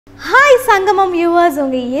Hi சங்கமம் viewers,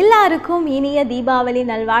 உங்கள் எல்லாருக்கும் இனிய தீபாவளி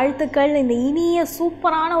நல்வாழ்த்துக்கள். இந்த இனிய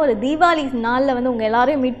சூப்பரான ஒரு தீபாவளி நாளில் வந்து உங்கள்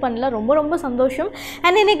எல்லாரையும் மீட் பண்ணல ரொம்ப ரொம்ப சந்தோஷம்.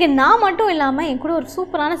 அண்ட் இன்றைக்கி நான் மட்டும் இல்லாமல் என் கூட ஒரு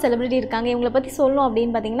சூப்பரான செலிபிரிட்டி இருக்காங்க. இவங்களை பற்றி சொல்லணும்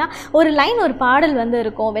அப்படின்னு பார்த்தீங்கன்னா, ஒரு லைன் ஒரு பாடல் வந்து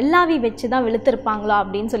இருக்கும், வெள்ளாவி வச்சு தான் வெளுத்திருப்பாங்களோ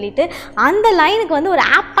அப்படின்னு சொல்லிட்டு. அந்த லைனுக்கு வந்து ஒரு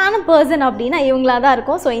ஆப்டான பர்சன் அப்படின்னா இவங்களாக தான்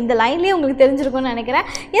இருக்கும். ஸோ இந்த லைன்லேயே உங்களுக்கு தெரிஞ்சிருக்கும்னு நினைக்கிறேன்.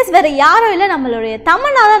 எஸ், வேறு யாரும் இல்லை, நம்மளுடைய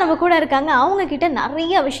தமன்னா தான் நம்ம கூட இருக்காங்க. அவங்கக்கிட்ட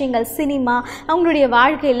நிறைய விஷயங்கள், சினிமா, அவங்களுடைய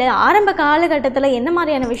வாழ்க்கையில் ஆரம்ப காலகட்டத்தில் என்ன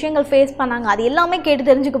மாதிரியான விஷயங்கள் ஃபேஸ் பண்ணாங்க, அது எல்லாமே கேட்டு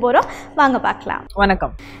தெரிஞ்சுக்க போகிறோம். வாங்க பார்க்கலாம்.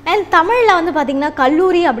 வணக்கம். அண்ட் தமிழில் வந்து பார்த்திங்கன்னா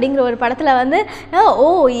கல்லூரி அப்படிங்கிற ஒரு படத்தில் வந்து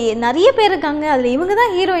நிறைய பேர் இருக்காங்க, அதில் இவங்க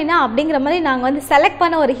தான் ஹீரோயினா அப்படிங்கிற மாதிரி நாங்கள் வந்து செலக்ட்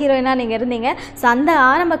பண்ண ஒரு ஹீரோயினாக நீங்கள் இருந்தீங்க. ஸோ அந்த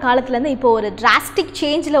ஆரம்ப காலத்துலேருந்து இப்போ ஒரு டிராஸ்டிக்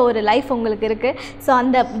சேஞ்சில் ஒரு லைஃப் உங்களுக்கு இருக்குது. ஸோ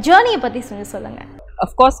அந்த ஜேர்னியை பற்றி சொல்லுங்கள்.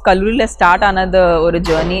 அஃப்கோர்ஸ் கல்லூரியில் ஸ்டார்ட் ஆனது ஒரு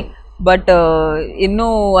ஜேர்னி, பட்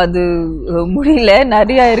இன்னும் அது முடியல.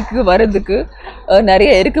 நிறையா இருக்குது வரதுக்கு,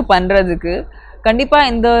 நிறைய இருக்குது பண்ணுறதுக்கு. கண்டிப்பாக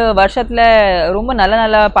இந்த வருஷத்தில் ரொம்ப நல்ல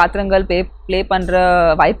நல்ல பாத்திரங்கள் ப்ளே பண்ணுற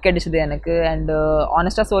வாய்ப்பு கிடைச்சிது எனக்கு. அண்ட்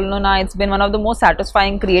ஆனஸ்ட்டாக சொல்லணும்னா, it's been one of the most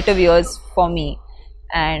satisfying creative years for me.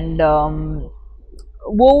 And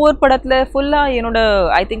ஒவ்வொரு படத்தில் ஃபுல்லாக என்னோட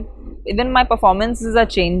I think even my performances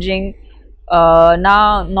R changing.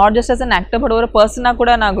 நான் not just as an actor but ஒரு பர்சனாக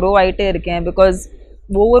கூட நான் க்ரோ ஆகிட்டே இருக்கேன். பிகாஸ்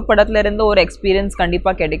ஒவ்வொரு படத்துல இருந்து ஒரு எக்ஸ்பீரியன்ஸ்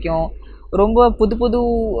கண்டிப்பாக கிடைக்கும். ரொம்ப புது புது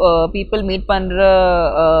பீப்புள் மீட் பண்ணுற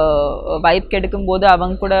வைப் கிடைக்கும்போது,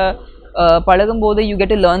 அவங்க கூட பழகும்போது you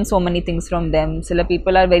get to learn so many things from them. சில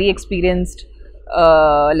people are very experienced.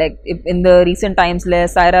 Like இந்த ரீசெண்ட் டைம்ஸில்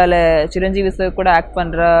சாயராவில் சிரஞ்சீவி சார் கூட ஆக்ட்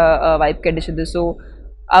பண்ணுற வைப் கிடைச்சிது. ஸோ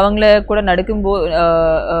அவங்கள கூட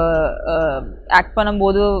ஆக்ட்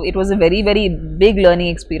பண்ணும்போது it was a very very big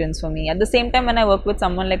learning experience for me. At the same time when I work with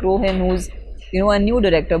someone like Rohan, who's a new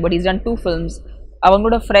director, but he's done 2 films.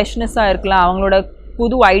 அவங்களோட ஃப்ரெஷ்னஸாக இருக்கலாம், அவங்களோட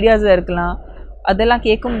புது ஐடியாஸாக இருக்கலாம். அதெல்லாம்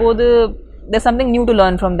கேட்கும்போது there's something new to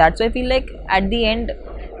learn from that. So I feel like at the end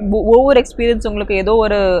ஒவ்வொரு experience உங்களுக்கு ஏதோ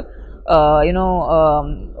ஒரு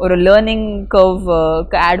ஒரு லேர்னிங் கர்வ்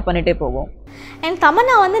ஆட் பண்ணிகிட்டே போகும். அண்ட்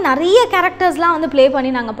தமன்னா வந்து நிறைய கேரக்டர்ஸ்லாம் வந்து ப்ளே பண்ணி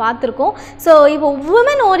நாங்கள் பார்த்துருக்கோம். ஸோ இப்போ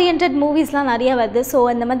உமன் ஓரியன்ட் மூவிஸ்லாம் நிறைய வருது. ஸோ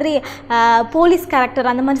இந்த மாதிரி போலீஸ்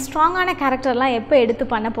கேரக்டர், அந்த மாதிரி ஸ்ட்ராங்கான கேரக்டர்லாம் எப்போ எடுத்து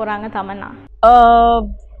பண்ண போகிறாங்க Tamannaah?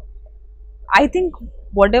 I think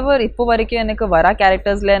what ever இப்போ வரைக்கும் எனக்கு வர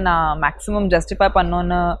கேரக்டர்ஸில் நான் மேக்ஸிமம் ஜஸ்டிஃபை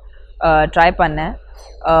பண்ணோன்னு ட்ரை பண்ணேன்.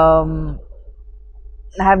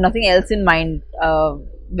 I have nothing else in mind.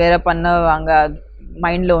 வேறு பண்ணுவாங்க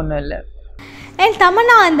மைண்டில் ஒன்றும் இல்லை. அண்ட்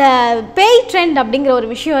தமன்னா அந்த பேய் ட்ரெண்ட் அப்படிங்கிற ஒரு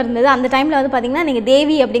விஷயம் இருந்தது. அந்த டைமில் வந்து பார்த்திங்கன்னா நீங்கள்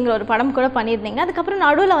தேவி அப்படிங்கிற ஒரு படம் கூட பண்ணியிருந்தீங்க. அதுக்கப்புறம்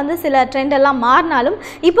நடுவில் வந்து சில ட்ரெண்ட் எல்லாம் மாறினாலும்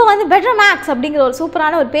இப்போ வந்து பெட்டர் மேக்ஸ் அப்படிங்கிற ஒரு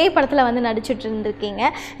சூப்பரான ஒரு பேய் படத்தில் வந்து நடிச்சிட்டு இருந்திருக்கீங்க.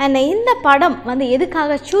 அண்ட் இந்த படம் வந்து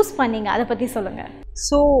எதுக்காக சூஸ் பண்ணீங்க, அதை பற்றி சொல்லுங்கள்.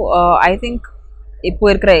 ஸோ ஐ திங்க்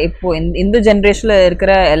இப்போ இந்த ஜென்ரேஷனில்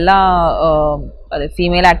இருக்கிற எல்லா அது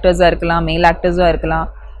ஃபீமேல் ஆக்டர்ஸாக இருக்கலாம், மேல் ஆக்டர்ஸாக இருக்கலாம்,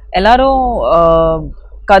 எல்லோரும்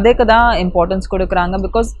கதைக்கு தான் இம்பார்ட்டன்ஸ் கொடுக்குறாங்க.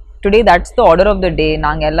 Because today that's the order of the டே.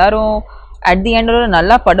 நாங்கள் எல்லோரும் அட் தி எண்ட் ஒரு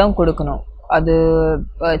நல்ல படம் கொடுக்கணும். அது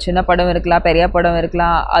சின்ன படம் இருக்கலாம், பெரிய படம்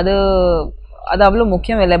இருக்கலாம், அது அவ்வளோ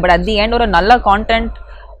முக்கியம் இல்லை. பட் அட் தி எண்ட் ஒரு நல்ல கான்டென்ட்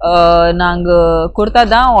நாங்கள் கொடுத்தா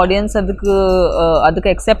தான் ஆடியன்ஸ்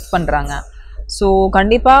அதுக்கு அக்செப்ட் பண்ணுறாங்க. ஸோ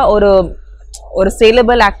கண்டிப்பாக ஒரு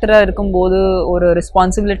சேலபிள் ஆக்டராக இருக்கும்போது ஒரு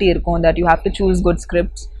ரெஸ்பான்சிபிலிட்டி இருக்கும், that you have to choose good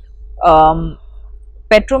scripts.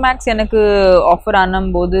 Petromax எனக்கு ஆஃபர்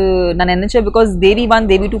ஆனும்போது நான் நினச்சேன், பிகாஸ் தேவி 1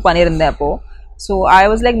 தேவி 2 பண்ணியிருந்தேன் அப்போது. So I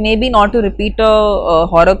was like maybe not to repeat a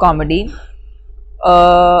horror comedy.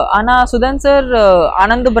 ஆனால் சுதன் சார்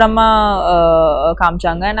ஆனந்த் பிரம்மா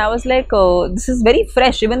காமிச்சாங்க. And I was like this is very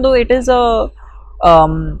fresh, even though it is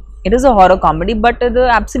a horror comedy, but இது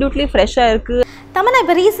absolutely ஃப்ரெஷ்ஷாக இருக்குது. தமன்னா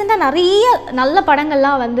இப்போ ரீசெண்டாக நிறைய நல்ல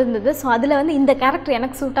படங்கள்லாம் வந்திருந்தது. ஸோ அதில் வந்து இந்த கேரக்டர்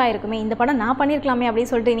எனக்கு சூட் ஆகிருக்குமே, இந்த படம் நான் பண்ணியிருக்கலாமே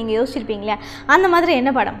அப்படின்னு சொல்லிட்டு நீங்கள் யோசிச்சிருப்பீங்களே, அந்த மாதிரி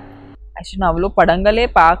என்ன படம்? ஆக்சுவலி நான் அவ்வளோ படங்களே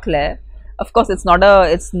பார்க்கல. Of course it's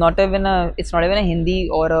not even a Hindi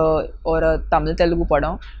ஒரு தமிழ் தெலுங்கு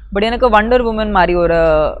படம். பட் எனக்கு வண்டர் உமன் மாதிரி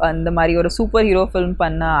அந்த மாதிரி ஒரு சூப்பர் ஹீரோ ஃபிலிம்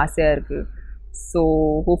பண்ண ஆசையாக இருக்குது. So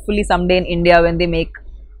hopefully someday in India when they make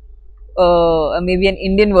maybe an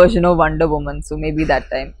Indian version of Wonder Woman, so maybe that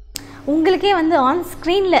time. உங்களுக்கே வந்து ஆன்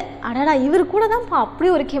ஸ்க்ரீனில் அடடா இவர் கூட தான்ப்பா அப்படி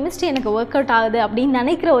ஒரு கெமிஸ்ட்ரி எனக்கு ஒர்க் அவுட் ஆகுது அப்படின்னு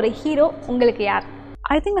நினைக்கிற ஒரு ஹீரோ உங்களுக்கு யார்?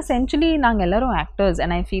 I think essentially நாங்கள் எல்லோரும் actors,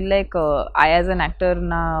 and I feel like I as an actor,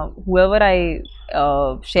 whoever I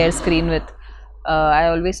share screen with, I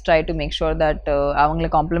always try to make sure that அவங்கள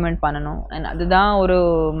காம்ப்ளிமெண்ட் பண்ணணும். அண்ட் அதுதான் ஒரு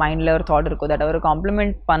மைண்டில் ஒரு தாட் இருக்கும், தட் அவர்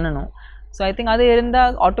காம்ப்ளிமெண்ட் பண்ணணும். ஸோ ஐ திங்க் அது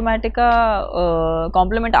இருந்தால் ஆட்டோமேட்டிக்காக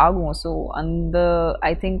காம்ப்ளிமெண்ட் ஆகும். ஸோ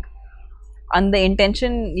ஐ திங்க் அந்த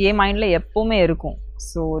இன்டென்ஷன் என் மைண்டில் எப்போவுமே இருக்கும்.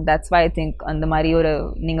 So that's why I think அந்த மாதிரி ஒரு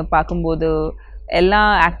நீங்கள் பார்க்கும்போது எல்லா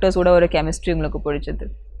ஆக்டர்ஸோட ஒரு கெமிஸ்ட்ரி உங்களுக்கு பிடிச்சது.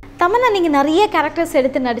 தமன்னா, நீங்கள் நிறைய கேரக்டர்ஸ்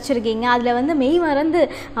எடுத்து நடிச்சிருக்கீங்க. அதில் வந்து மெய் மறந்து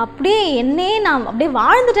அப்படியே என்னையே நான் அப்படியே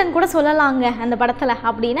வாழ்ந்துட்டேன்னு கூட சொல்லலாங்க அந்த படத்தில்.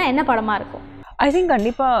 அப்படின்னா என்ன படமாக இருக்கும்? ஐ திங்க்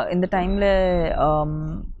கண்டிப்பாக இந்த டைமில்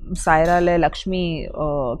சாய்ரால லக்ஷ்மி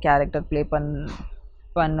கேரக்டர் ப்ளே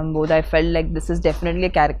பண்ணும்போது I felt like this is definitely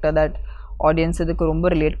a character that audience இதுக்கு ரொம்ப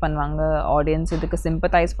ரிலேட் பண்ணுவாங்க, ஆடியன்ஸ் இதுக்கு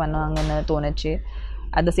சிம்பத்தைஸ் பண்ணுவாங்கன்னு தோணுச்சு.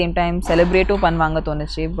 அட் த சேம் டைம் செலிப்ரேட்டும் பண்ணுவாங்க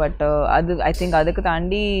தோணுச்சு. பட் அது ஐ திங்க் அதுக்கு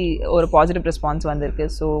தாண்டி ஒரு பாசிட்டிவ் ரெஸ்பான்ஸ் வந்திருக்கு.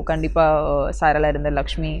 ஸோ கண்டிப்பாக சாயரால இருந்த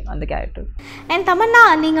லக்ஷ்மி அந்த கேரக்டர். அண்ட் தமன்னா,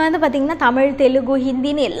 நீங்கள் வந்து பார்த்தீங்கன்னா தமிழ், தெலுங்கு,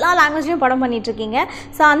 ஹிந்தின்னு எல்லா லாங்குவேஜ்லையும் படம் பண்ணிகிட்ருக்கீங்க.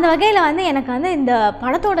 ஸோ அந்த வகையில் வந்து எனக்கு வந்து இந்த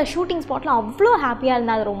படத்தோட ஷூட்டிங் ஸ்பாட்டில் அவ்வளோ ஹாப்பியாக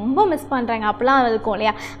இருந்தேன். அது ரொம்ப மிஸ் பண்ணுறேங்க அப்போலாம் இருக்கும்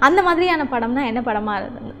இல்லையா? அந்த மாதிரியான படம்னா என்ன படமாக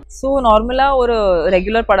இருந்தது? ஸோ நார்மலாக ஒரு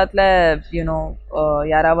ரெகுலர் படத்தில் யூனோ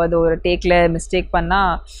யாராவது ஒரு டேக்கில் மிஸ்டேக்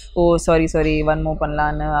பண்ணால் ஓ சாரி ஒன் மூவ்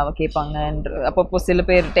பண்ணலான்னு கேட்பாங்க. அப்பப்போ சில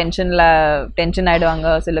பேர் டென்ஷன் ஆகிடுவாங்க,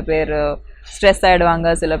 சில பேர் ஸ்ட்ரெஸ் ஆகிடுவாங்க,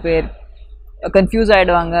 சில பேர் கன்ஃபியூஸ்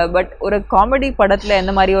ஆகிடுவாங்க. பட் ஒரு காமெடி படத்தில்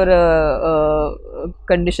எந்த மாதிரி ஒரு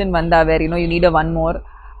கண்டிஷன் வந்தால் வேறு you need a one more.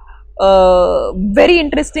 Very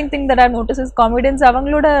interesting thing that I notice is comedians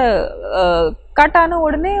அவங்களோட கட் ஆன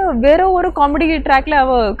உடனே வேற ஒரு காமெடி ட்ராக்ல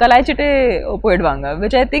கலாய்ச்சிட்டு போயிடுவாங்க,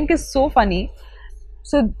 which I think is so funny.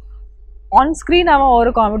 So on screen அவன்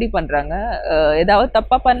ஒரு காமெடி பண்ணுறாங்க, ஏதாவது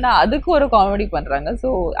தப்பாக பண்ணால் அதுக்கு ஒரு காமெடி பண்ணுறாங்க. So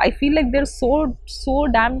I feel like there so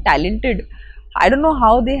dam talented. I don't know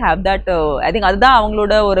how they have that. I think அதுதான்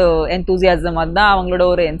அவங்களோட ஒரு என்தூசியாசம், அதுதான் அவங்களோட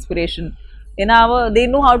ஒரு இன்ஸ்பிரேஷன். ஏன்னா they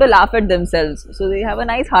know how to laugh at themselves, so they have a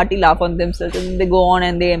nice hearty laugh on themselves and they go on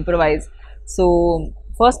and they improvise. So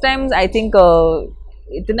first times I think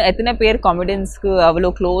எத்தனை பேர் காமெடியன்ஸ்க்கு அவ்வளோ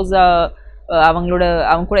க்ளோஸாக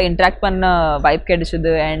அவங்க கூட இன்ட்ராக்ட் பண்ண வைப்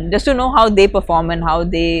கிடைச்சது. And just to know how they perform and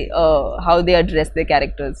how they address their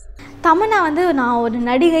characters. Tamannaah வந்து நான் ஒரு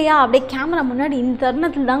நடிகையாக அப்படியே கேமரா முன்னாடி இந்த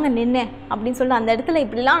தருணத்தில் தாங்க நின்னேன் அப்படின்னு சொல்லி அந்த இடத்துல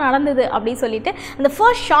இப்படிலாம் நடந்தது அப்படின்னு சொல்லிட்டு அந்த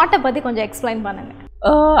ஃபர்ஸ்ட் ஷாட்டை பற்றி கொஞ்சம் எக்ஸ்பிளைன் பண்ணுங்கள்.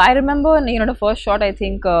 I remember, the first shot I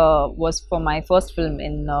think was for my first film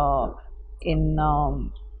in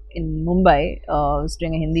Mumbai. I was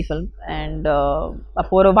doing a Hindi film and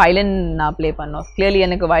appo oru violin na play pannom. Clearly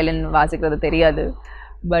enakku violin vasikkiradhu theriyadu,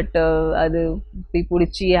 but adu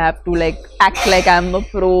pidichi I have to like act like I'm a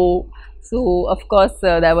pro. So of course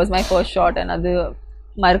that was my first shot and adu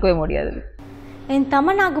marukave mudiyadhu. என்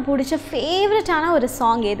தமன்னாக்கு பிடிச்ச ஃபேவரட்டான ஒரு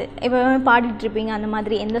song எது? இப்போ பாடிட்டுருப்பீங்க, அந்த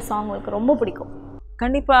மாதிரி எந்த song உங்களுக்கு ரொம்ப பிடிக்கும்?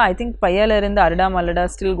 கண்டிப்பாக ஐ திங்க் பையால இருந்து அருடா மல்லடா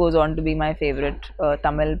still goes on to be my favourite.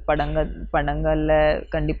 Tamil படங்களில்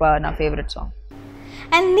கண்டிப்பாக நான் ஃபேவரட் சாங்.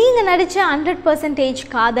 அண்ட் நீங்கள் நடித்த 100%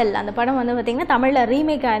 காதல் அந்த படம் வந்து பார்த்திங்கன்னா தமிழில்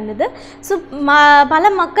ரீமேக்காக இருந்தது. ஸோ பல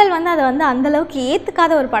மக்கள் வந்து அதை வந்து அந்தளவுக்கு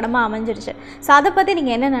ஏற்றுக்காத ஒரு படமாக அமைஞ்சிருச்சு. ஸோ அதை பற்றி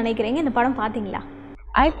நீங்கள் என்ன நினைக்கிறீங்க? இந்த படம் பார்த்தீங்களா?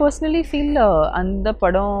 ஐ பர்சனலி ஃபீல் அந்த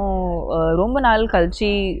படம் ரொம்ப நாள்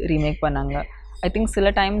கழிச்சு ரீமேக் பண்ணாங்க. ஐ திங்க் சில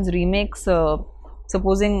டைம்ஸ் ரீமேக்ஸ்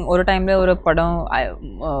சப்போஸிங் ஒரு டைமில் ஒரு படம்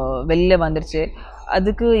வெளியில் வந்துருச்சு,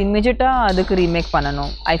 அதுக்கு இம்மிடியட்டாக அதுக்கு ரீமேக்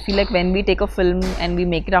பண்ணணும். I feel like when we take a film and we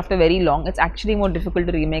make it after very long, it's actually more difficult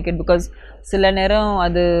to remake it because சில நேரம்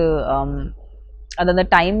அது அந்த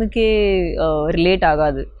டைமுக்கே ரிலேட்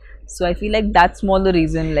ஆகாது. So I feel like that's more the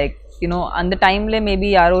reason. Like அந்த டைமில்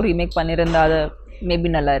maybe யாரோ remake பண்ணியிருந்தா அது மேபி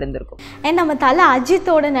நல்லா இருந்திருக்கும். அண்ட் நம்ம தலை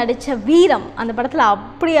அஜித்தோடு நடித்த வீரம் அந்த படத்தில்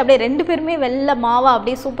அப்படியே ரெண்டு பேருமே வெள்ளை மாவா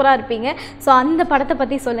அப்படியே சூப்பராக இருப்பீங்க. ஸோ அந்த படத்தை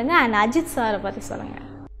பற்றி சொல்லுங்கள் அண்ட் அஜித் சாரை பற்றி சொல்லுங்கள்.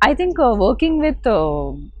 I think working with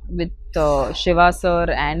Shiva sir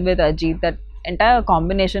and with Ajit, that entire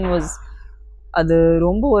combination was அது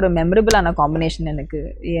ரொம்ப ஒரு மெமரபிளான காம்பினேஷன் எனக்கு.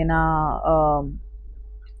 ஏன்னா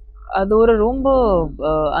அது ஒரு ரொம்ப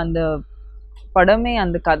அந்த படமே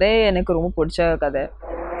அந்த கதை எனக்கு ரொம்ப பிடிச்ச கதை.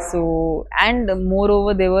 So and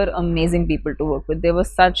moreover they were amazing people to work with. They were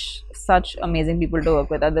such amazing people to work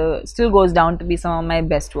with. That still goes down to be some of my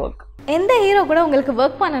best work. எந்த ஹீரோ கூட உங்களுக்கு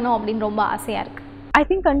ஒர்க் பண்ணணும் அப்படின்னு ரொம்ப ஆசையாக இருக்குது? I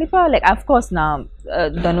think கண்டிப்பாக like of course நான்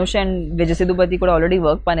தனுஷ் and விஜய் சேதுபதி கூட already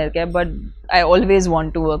work பண்ணியிருக்கேன், but I always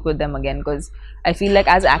want to work with them again because I feel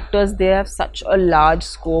like as actors they have such a large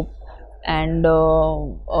scope and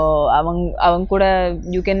அவங்க கூட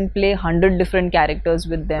you can play 100 different characters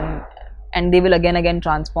with them and they will again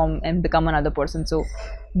transform and become another person. So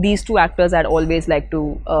these two actors I'd always like to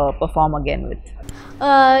perform again with.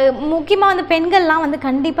 முக்கியமாக வந்து பெண்கள்லாம் வந்து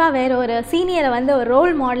கண்டிப்பாக வேறு ஒரு சீனியரை வந்து ஒரு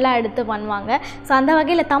ரோல் மாடலாக எடுத்து பண்ணுவாங்க. ஸோ அந்த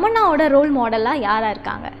வகையில் தமன்னாவோட ரோல் மாடலாக யாராக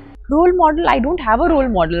இருக்காங்க? Role model, I don't have a role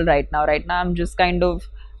model right now. I'm just kind of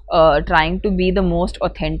trying to be the most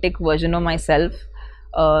authentic version of myself.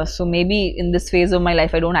 So maybe in this phase of my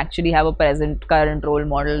life, I don't actually have a current role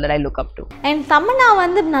model that I look up to. And Tamannaah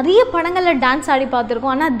வந்து நிறைய படங்களில் dance ஆடி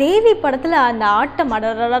பார்த்துருக்கோம். ஆனால் தேவி படத்தில் அந்த ஆட்டம்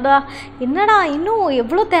அடடா என்னடா இன்னும்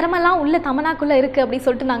எவ்வளோ திறமெல்லாம் உள்ள தமன்னாக்குள்ளே இருக்குது அப்படின்னு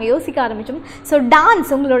சொல்லிட்டு நாங்கள் யோசிக்க ஆரம்பித்தோம். ஸோ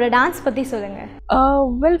டான்ஸ், உங்களோட டான்ஸ் பற்றி சொல்லுங்கள்.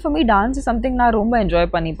 Well, for me, dance is something நான் ரொம்ப enjoy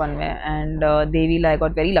பண்ணுவேன். And Devi, I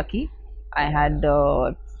got very lucky. I had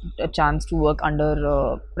a chance to work under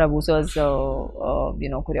Prabhu sir's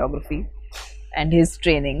choreography and his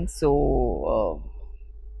training. So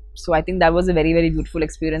I think that was a very, very beautiful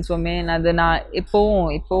experience for me. And அதை நான் இப்போ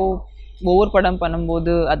ஒவ்வொரு படம்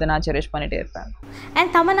பண்ணும்போது அதை நான் cherish பண்ணிகிட்டே இருப்பேன்.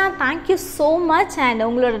 And Tamannaah, thank you so much. And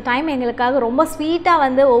உங்களோட டைம் எங்களுக்காக ரொம்ப ஸ்வீட்டாக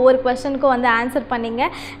வந்து ஒவ்வொரு கொஸ்டனுக்கும் வந்து ஆன்சர் பண்ணிங்க.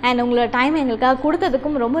 அண்ட் உங்களோட டைம் எங்களுக்காக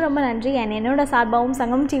கொடுத்ததுக்கும் ரொம்ப ரொம்ப நன்றி. அண்ட் என்னோட சார்பாகவும்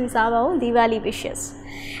சங்கம் டிவி சார்பாகவும் தீபாவளி விஷஸ்.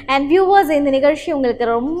 அண்ட் வியூவர்ஸ், இந்த நிகழ்ச்சி உங்களுக்கு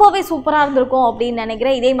ரொம்பவே சூப்பராக இருந்திருக்கும் அப்படின்னு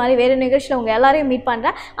நினைக்கிறேன். இதே மாதிரி வேறு நிகழ்ச்சியில் உங்கள் எல்லாரையும் மீட்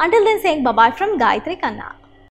பண்ணுறேன். Until then, saying bye-bye from Gayatri Kanna.